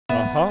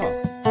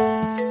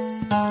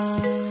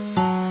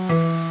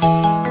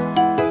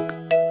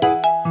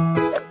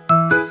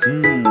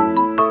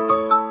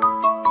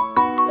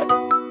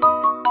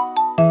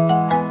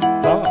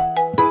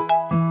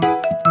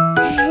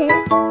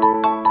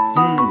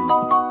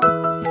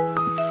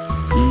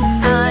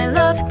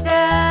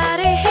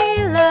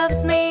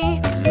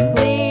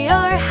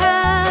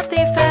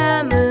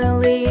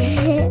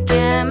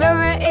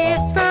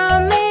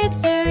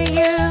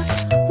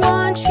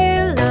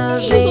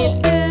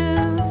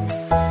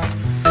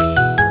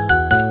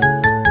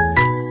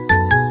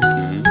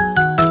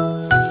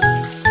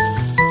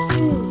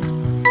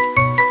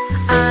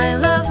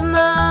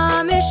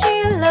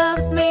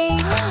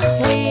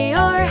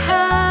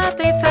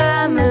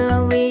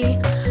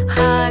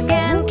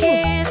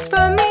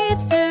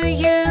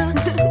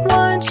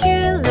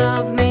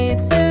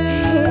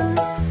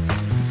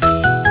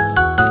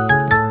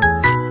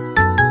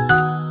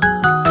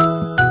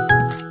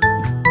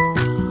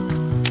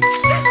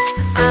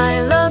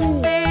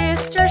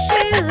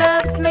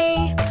loves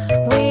me.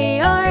 We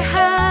are a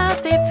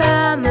happy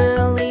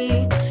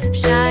family.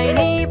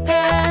 Shiny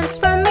pants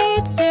from me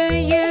to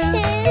you.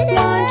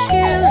 Won't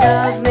you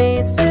love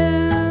me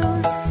too?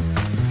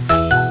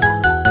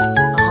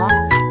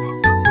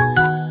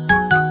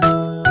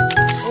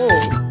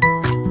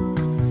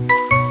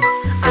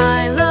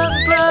 I love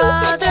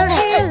brother,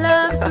 he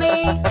loves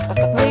me.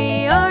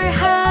 We are a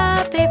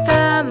happy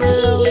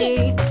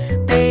family.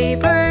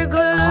 Paper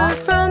glue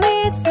from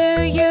me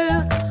to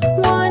you.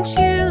 Won't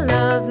you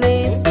love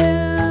me too?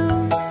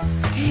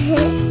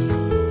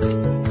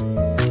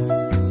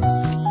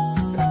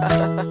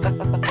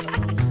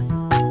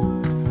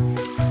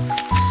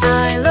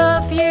 I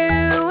love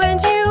you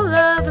and you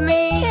love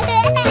me.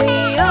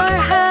 We are a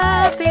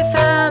happy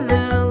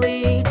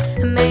family.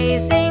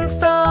 Amazing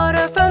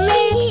photo from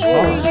me to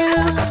you.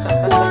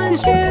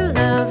 Won't you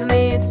love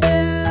me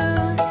too?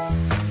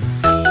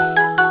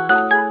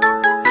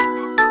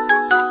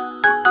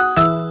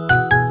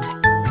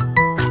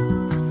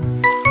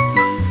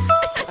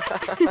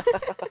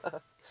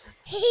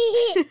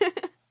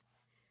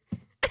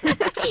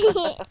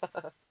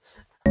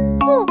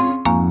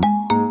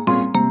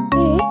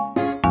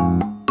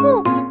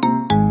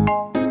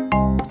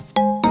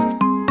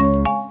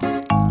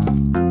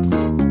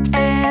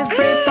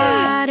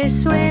 Everybody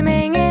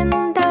swimming in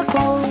the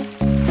pool,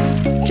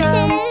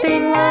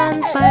 jumping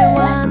one by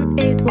one,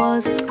 it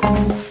was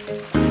cool.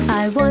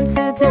 I want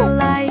to do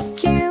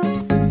like you.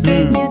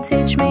 Can you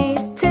teach me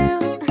to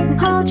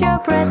hold your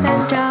breath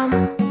and jump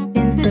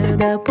into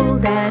the pool?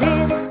 That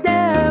is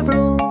the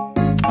rule.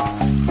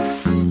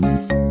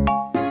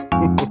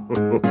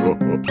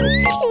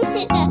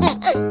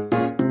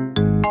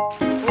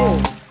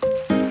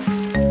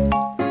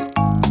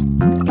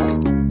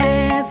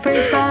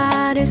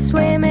 Everybody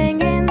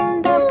swimming in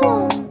the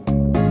pool.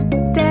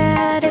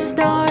 Daddy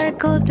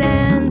snorkeled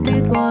and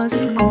it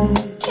was cool.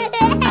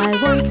 I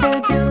want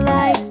to do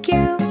like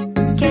you.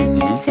 Can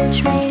you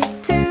teach me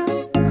to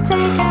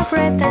take a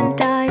breath and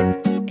dive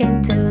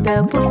into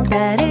the pool?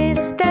 That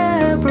is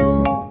the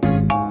rule.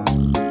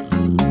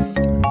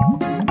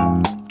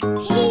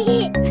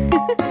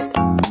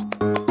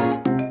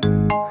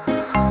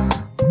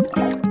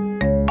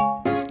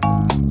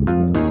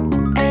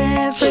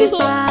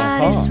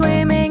 Everybody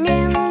swimming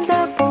in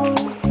the pool.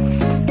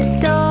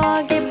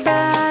 Doggy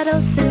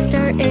paddle,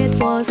 sister, it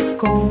was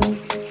cool.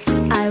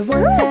 I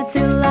want to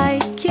do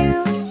like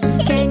you.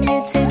 Can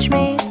you teach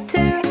me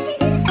to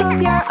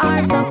scoop your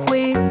arms so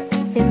quick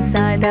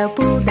inside the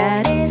pool?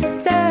 That is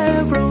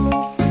the rule.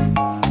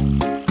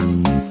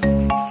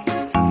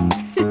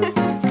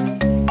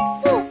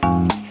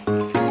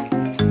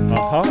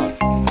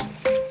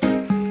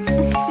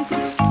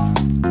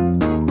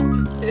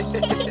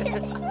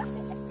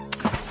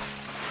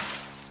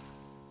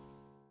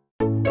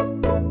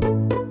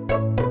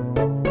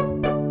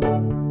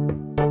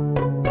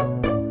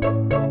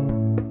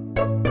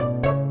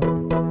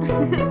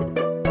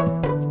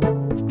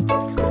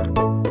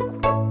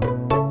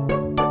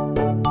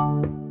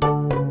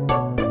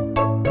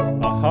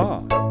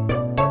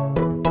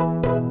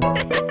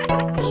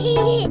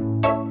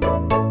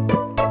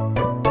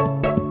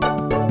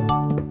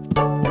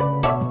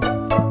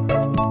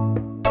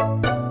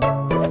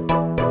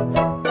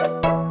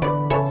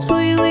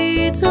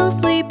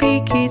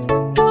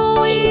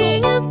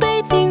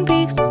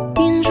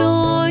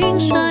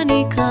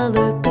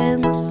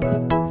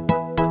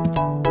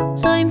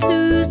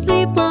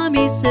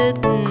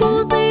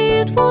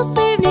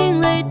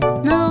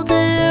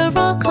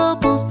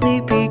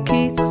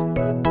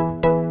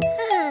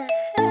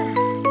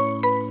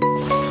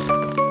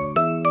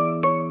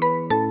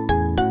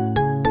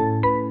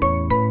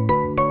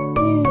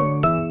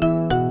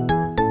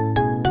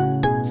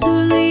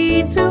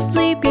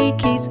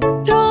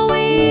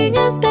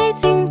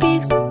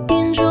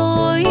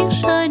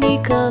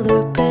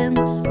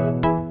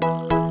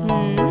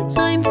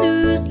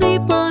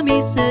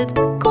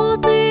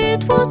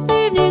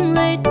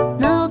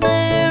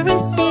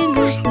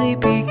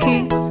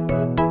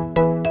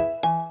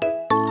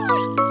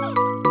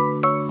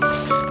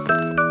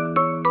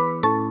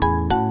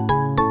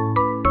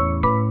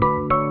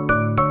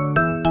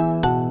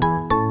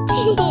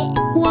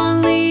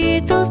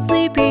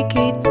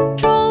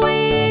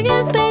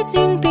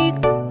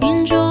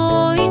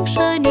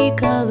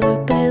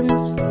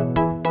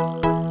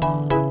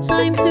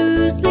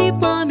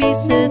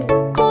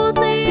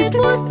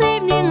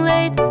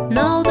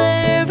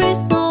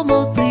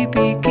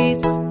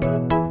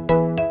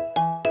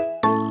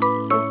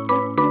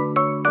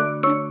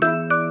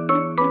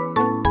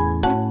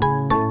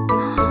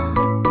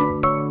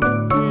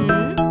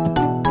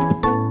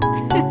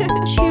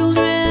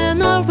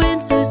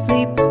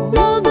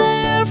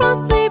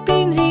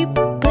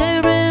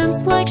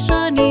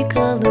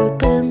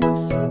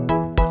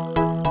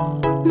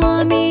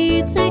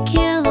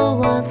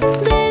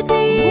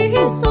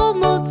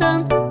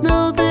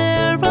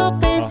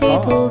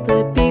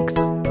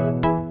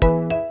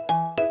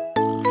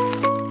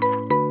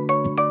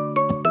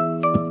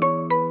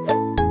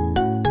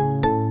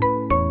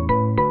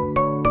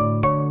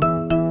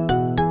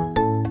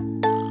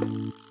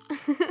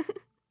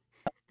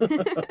 Let's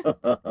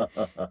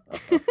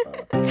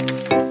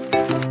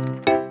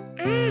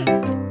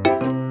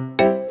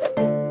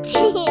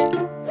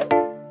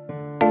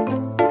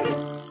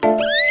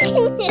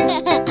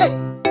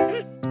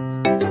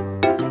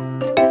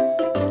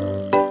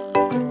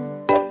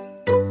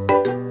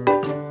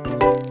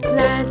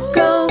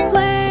go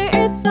play,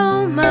 it's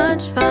so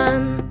much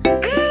fun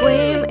to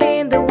swim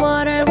in the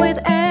water with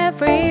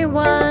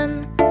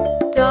everyone.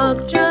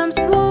 Dog jumps,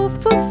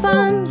 wolf for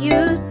fun,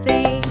 you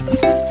see.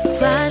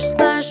 Splash,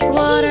 splash,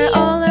 water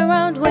all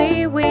around,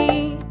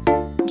 wee.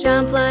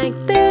 Jump like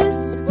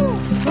this,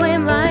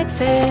 swim like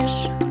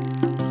fish.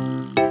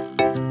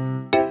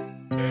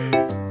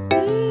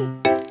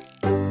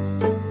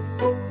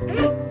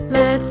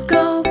 Let's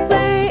go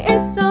play,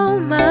 it's so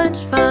much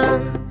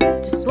fun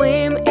to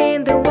swim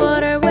in the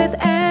water with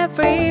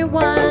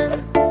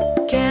everyone.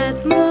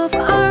 Cat move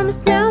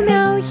arms, meow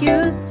meow,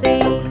 you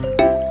see.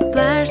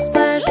 Splash,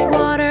 splash,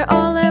 water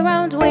all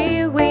around,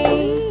 wee.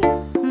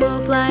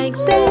 Move like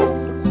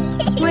this,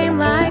 swim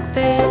like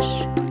fish.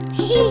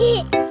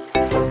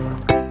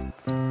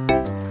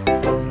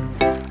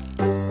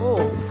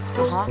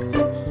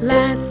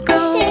 Let's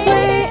go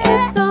play,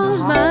 it's so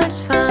much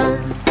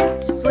fun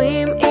to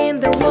swim in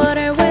the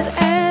water with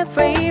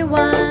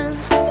everyone.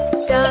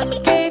 Duck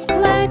kick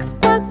legs,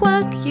 quack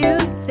quack, you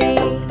see.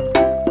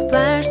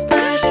 Splash,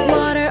 splash,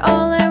 water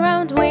all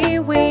around, wee.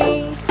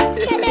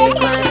 Kick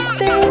like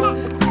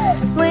this,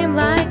 swim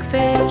like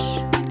fish.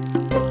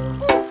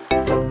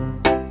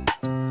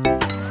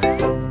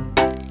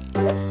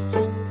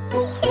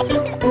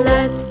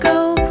 Let's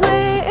go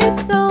play,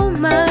 it's so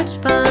much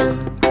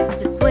fun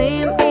to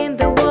swim in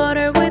the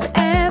water with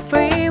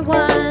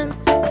everyone.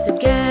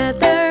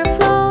 Together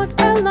float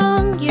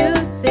along, you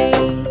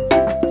see.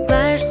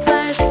 Splash,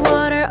 splash,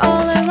 water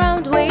all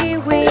around, wee.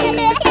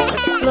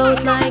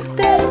 Float like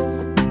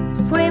this,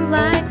 swim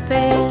like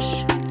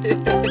fish.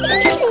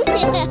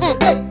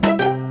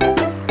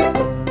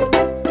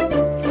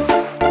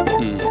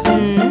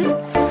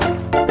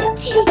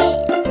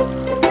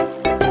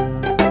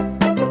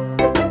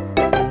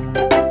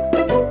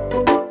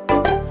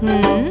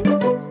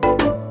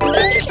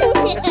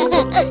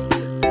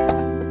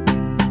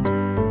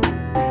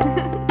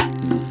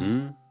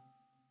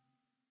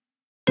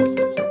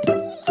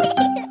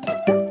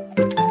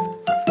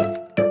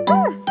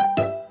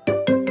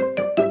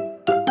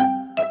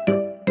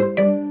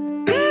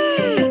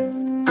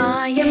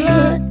 I am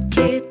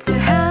lucky to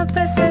have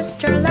a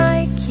sister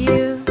like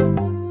you.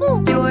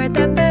 You're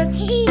the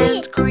best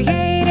and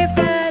creative,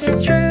 that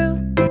is true.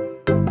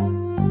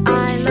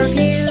 I love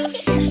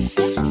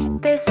you,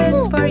 this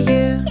is for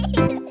you.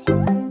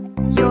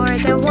 You're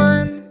the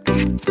one,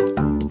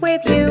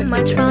 with you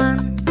much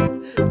fun.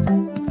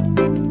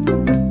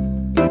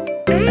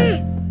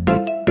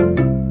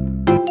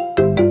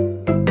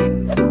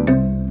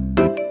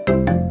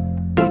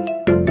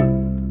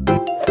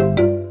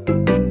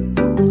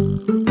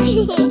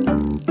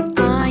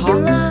 I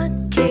am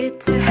lucky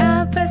to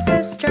have a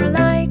sister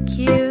like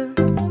you.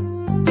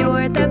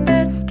 You're the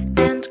best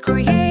and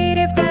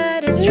creative,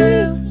 that is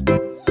true.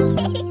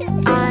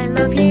 I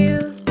love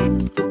you,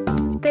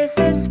 this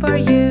is for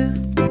you.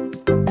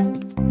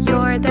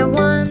 You're the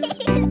one,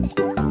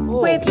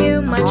 with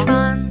you much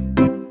fun.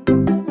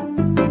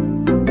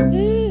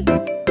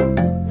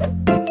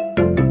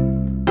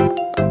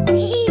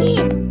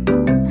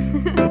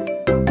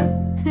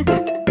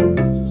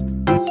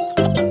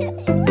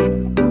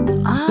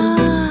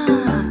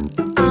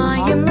 I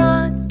am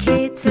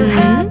lucky to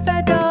have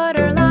a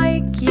daughter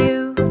like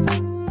you.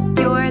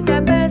 You're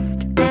the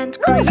best and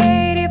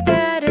creative,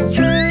 that is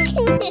true.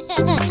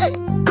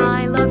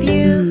 I love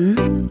you,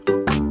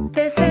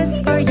 this is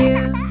for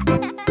you.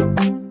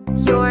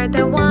 You're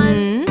the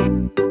one,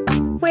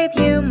 with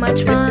you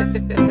much fun.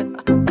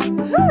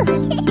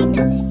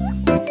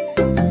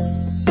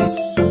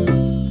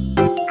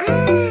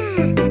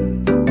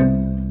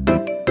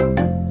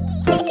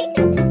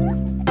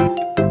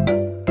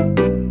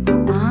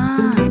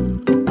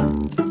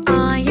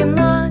 I am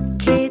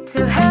lucky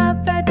to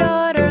have a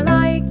daughter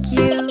like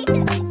you.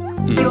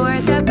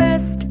 You're the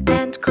best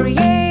and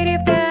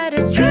creative, that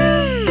is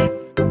true.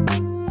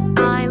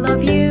 I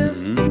love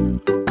you,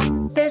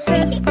 this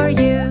is for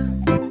you.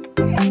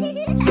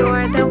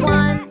 You're the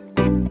one,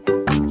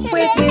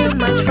 with you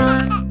much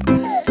fun.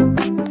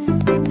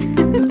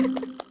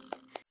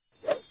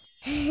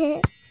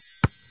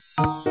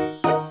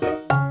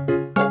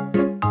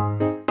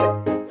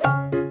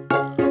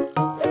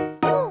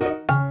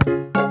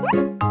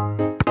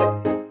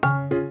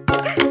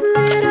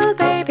 Little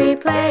baby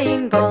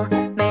playing ball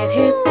made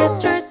his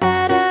sister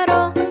sad at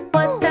all.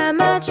 What's the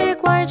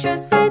magic word you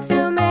say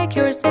to make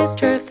your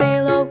sister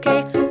feel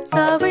okay?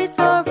 Sorry,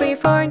 sorry,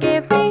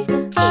 forgive me,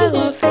 I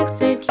will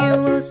fix it,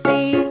 you will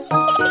see.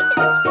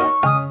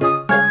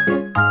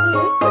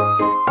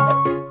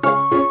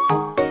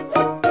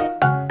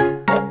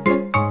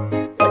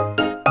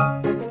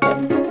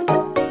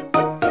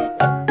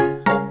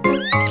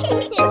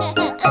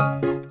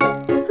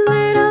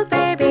 Little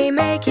baby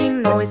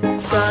making noise,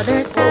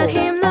 brother said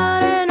him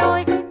not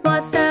annoy.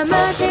 What's the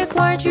magic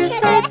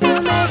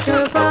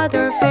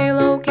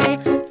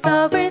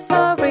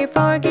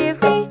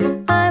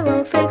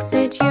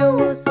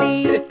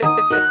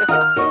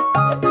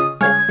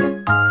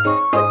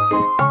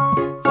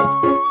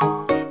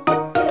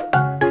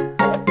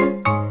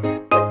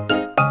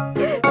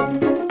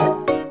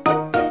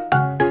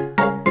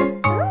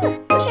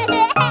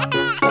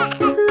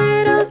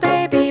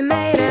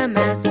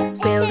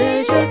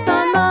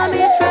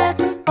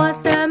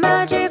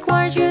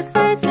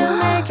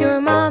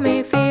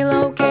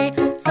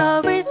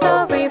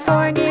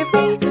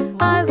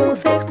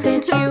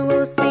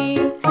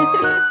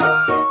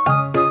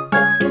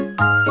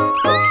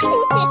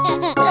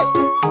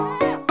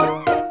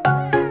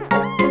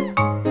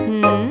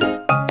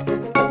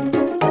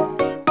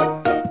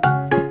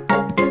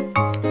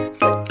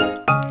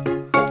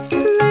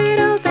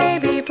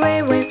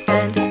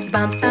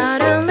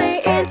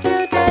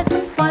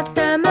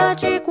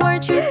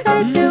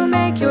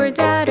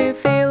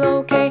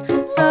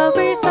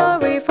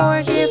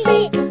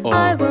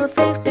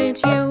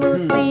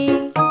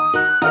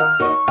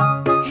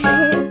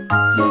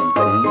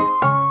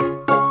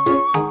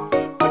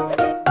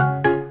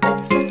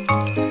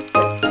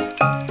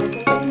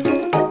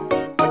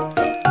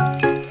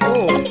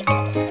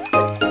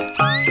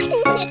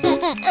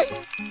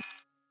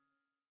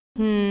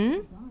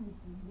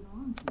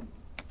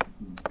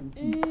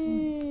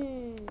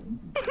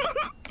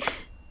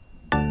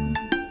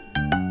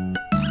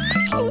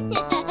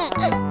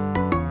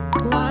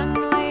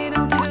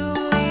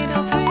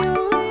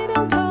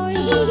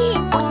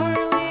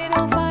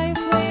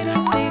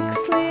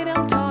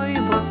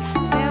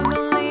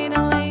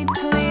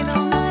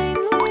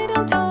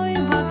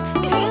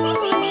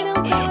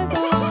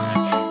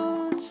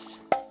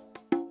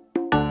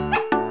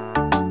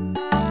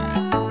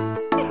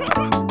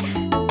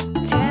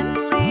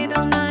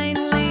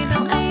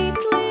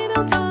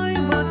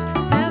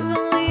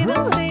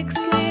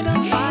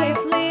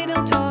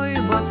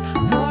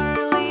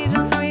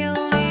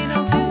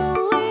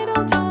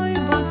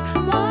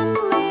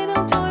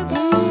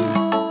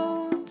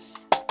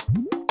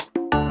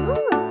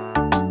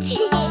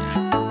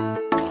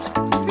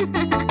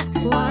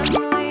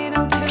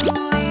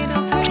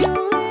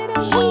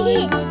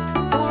boots.